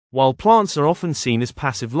While plants are often seen as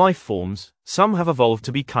passive life forms, some have evolved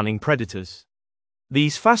to be cunning predators.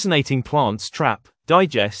 These fascinating plants trap,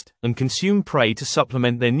 digest, and consume prey to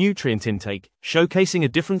supplement their nutrient intake, showcasing a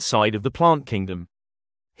different side of the plant kingdom.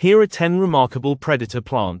 Here are 10 remarkable predator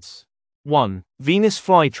plants. 1. Venus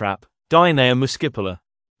flytrap, Dionea muscipula.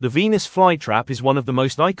 The Venus flytrap is one of the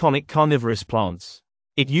most iconic carnivorous plants.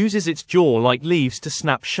 It uses its jaw-like leaves to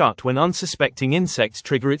snap shut when unsuspecting insects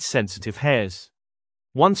trigger its sensitive hairs.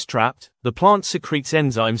 Once trapped, the plant secretes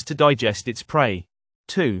enzymes to digest its prey.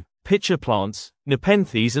 2. Pitcher plants,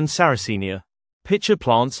 Nepenthes and Sarracenia. Pitcher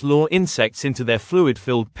plants lure insects into their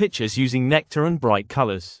fluid-filled pitchers using nectar and bright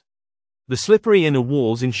colors. The slippery inner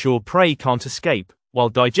walls ensure prey can't escape, while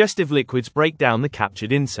digestive liquids break down the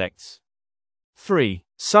captured insects. 3.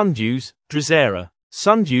 Sundu Dzer.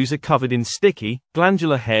 Sundews are covered in sticky,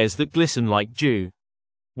 glandular hairs that glisten like dew.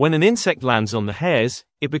 When an insect lands on the hairs,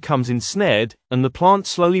 it becomes ensnared, and the plant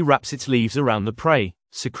slowly wraps its leaves around the prey,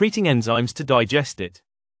 secreting enzymes to digest it.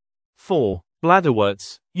 4. Bladder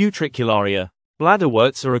warts, Utricularia. Bladder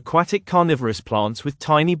warts are aquatic carnivorous plants with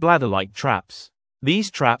tiny bladder-like traps.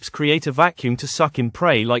 These traps create a vacuum to suck in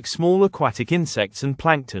prey like small aquatic insects and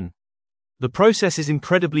plankton. The process is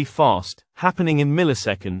incredibly fast, happening in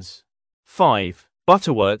milliseconds. 5.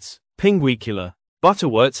 Butterworts, Pinguicula.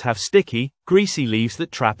 Butterworts have sticky, greasy leaves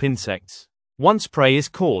that trap insects. Once prey is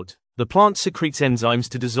caught, the plant secretes enzymes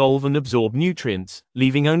to dissolve and absorb nutrients,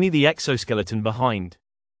 leaving only the exoskeleton behind.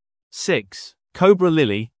 6. Cobra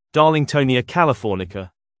Lilytonia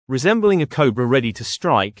californica. Resembling a cobra ready to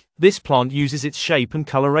strike, this plant uses its shape and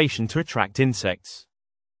coloration to attract insects.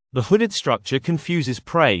 The hooded structure confuses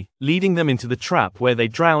prey, leading them into the trap where they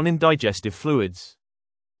drown in digestive fluids.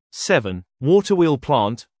 7. Waterwheel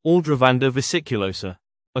plant, Aldrovanda vesiculosa.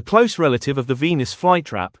 A close relative of the Venus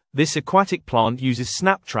flytrap, this aquatic plant uses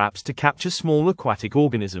snap traps to capture small aquatic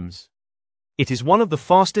organisms. It is one of the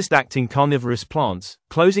fastest-acting carnivorous plants,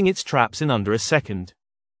 closing its traps in under a second.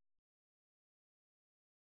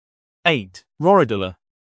 8. Rorida.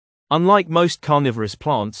 Unlike most carnivorous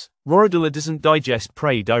plants, Rorida doesn't digest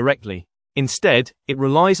prey directly. Instead, it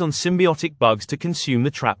relies on symbiotic bugs to consume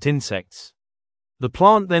the trapped insects. The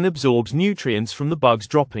plant then absorbs nutrients from the bug's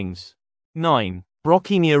droppings. 9.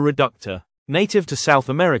 Brocchinia reducta. Native to South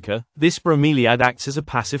America, this bromeliad acts as a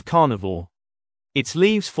passive carnivore. Its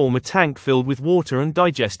leaves form a tank filled with water and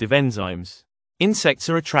digestive enzymes. Insects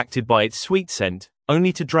are attracted by its sweet scent,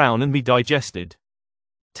 only to drown and be digested.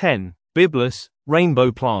 10. Biblus,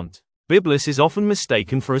 rainbow plant. Biblus is often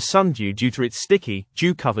mistaken for a sundew due to its sticky,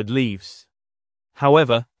 dew-covered leaves.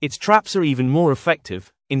 However, its traps are even more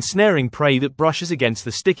effective, ensnaring prey that brushes against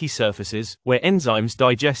the sticky surfaces, where enzymes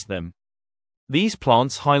digest them. These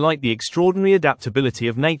plants highlight the extraordinary adaptability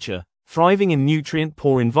of nature, thriving in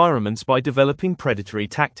nutrient-poor environments by developing predatory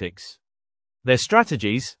tactics. Their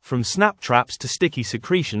strategies, from snap traps to sticky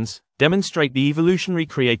secretions, demonstrate the evolutionary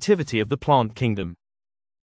creativity of the plant kingdom.